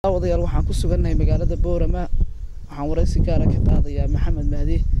daawadayaal waxaan ku sugannahay magaalada boorama waxaan waraysi gaar ah ka qaadayaa mahamed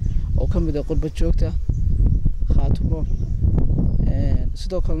mahdi oo ka mid ah qurba joogta khaatumo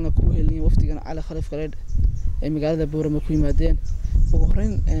sidoo kalena ku heliyay waftigan cali khaliif galaydh ee magaalada boorama ku yimaadeen ugu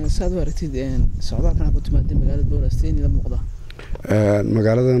horeyn saad u aragtid socdaalkan ku timaadeen magaalada boorama steeni la muuqda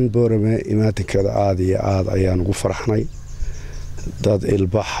magaaladan boorama imaatinkeeda aad iyo aad ayaan ugu faraxnay dad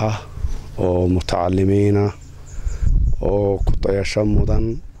ilbaxa oo mutacalimiina oo ku dayasho mudan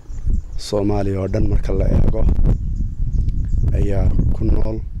Soomaaliya oo dhan marka la eego ayaa ku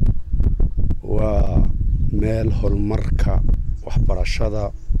nool waa meel horumarka waxbarashada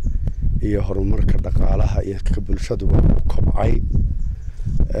iyo horumarka dhaqaalaha iyo ka bulshadu ku kobcay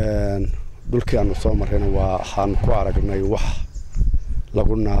dhulkii aanu soo marayna waxaan ku aragnay wax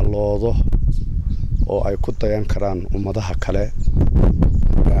lagu naaloodo oo ay ku dayan karaan ummadaha kale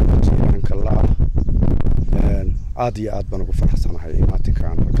jiiranka la aad iyo aad baan ugu faraxsanahay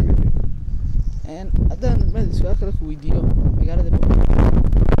imaatinkaan halkan haddaan mahdi su'aal kale ku weydiiyo magaalada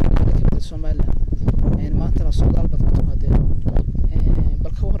magaalada Soomaaliya maantana socdaal baad ku timaadeen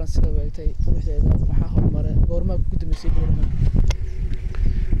bal ka waran sida weegtay quruxdeeda maxaa horumaray boorama ku gudameysay boorama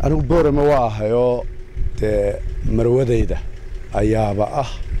anigu boorama waa ahayo dee marwadayda ayaaba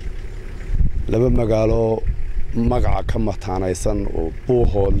ah laba magaalo magaca ka mataanaysan oo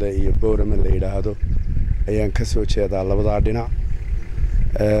buuhoodle iyo boorama la yiraahdo ayaan ka soo jeedaa labada dhinac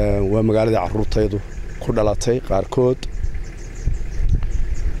waa magaalada carruurtaydu ku dhalatay qaarkood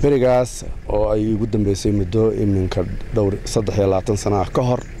berigaas oo ay ugu dambeysay muddo iminka dhowr 23 sano ka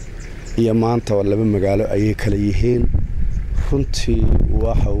hor iyo maanta laba magaalo ayay kala yihiin runtii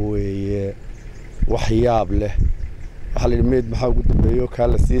waxa weeye waxyaab leh waxa la yimid maxaa ugu dambeeyo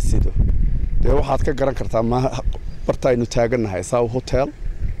kala siisido dee waxaad ka garan kartaa ma bartaynu taaganahay South Hotel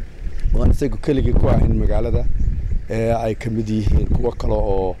waan isagu kaliya ku ahayn magaalada ay ka mid yihiin kuwa kale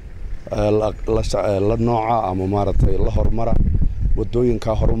oo la nooca ama maartay la hormara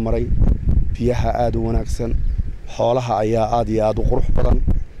wadooyinka horumaray biyaha aad u wanaagsan xoolaha ayaa aad iyo aad u qurux badan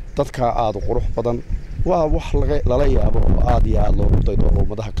dadka aad u qurux badan waa wax lala yaabo aad iyo aad loogu daydo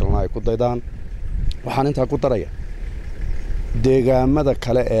ummadaha kalena ay ku daydaan waxaan inta ku daraya deegaamada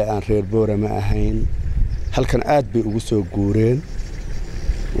kale ee aan reer boorama ahayn halkan aad bay ugu soo guureen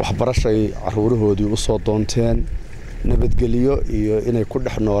waxbarashay caruurahoodii u soo doonteen nabadgeliyo iyo inay ku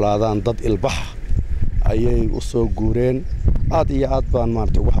dhex noolaadaan dad ilbax ayay u soo guureen aad iyo aad baan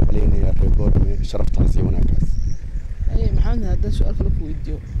maartay ugu xaqleynayaa reer boorama sharaftaas iyo wanaaggaas maxamed haddaan su'aal kale ku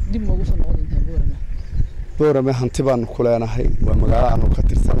weydiiyo dib ma ugu soo noqdeen boorama hanti baan ku leenahay waa magaalo aanu ka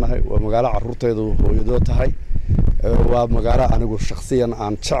tirsanahay waa magaalo carruurtaydu hooyadoo tahay waa magaalo anigu shakhsiyan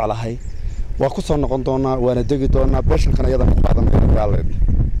aan jeclahay waa ku soo noqon doonaa waana degi doonaa beeshankan iyada ku qaadanayna galaydh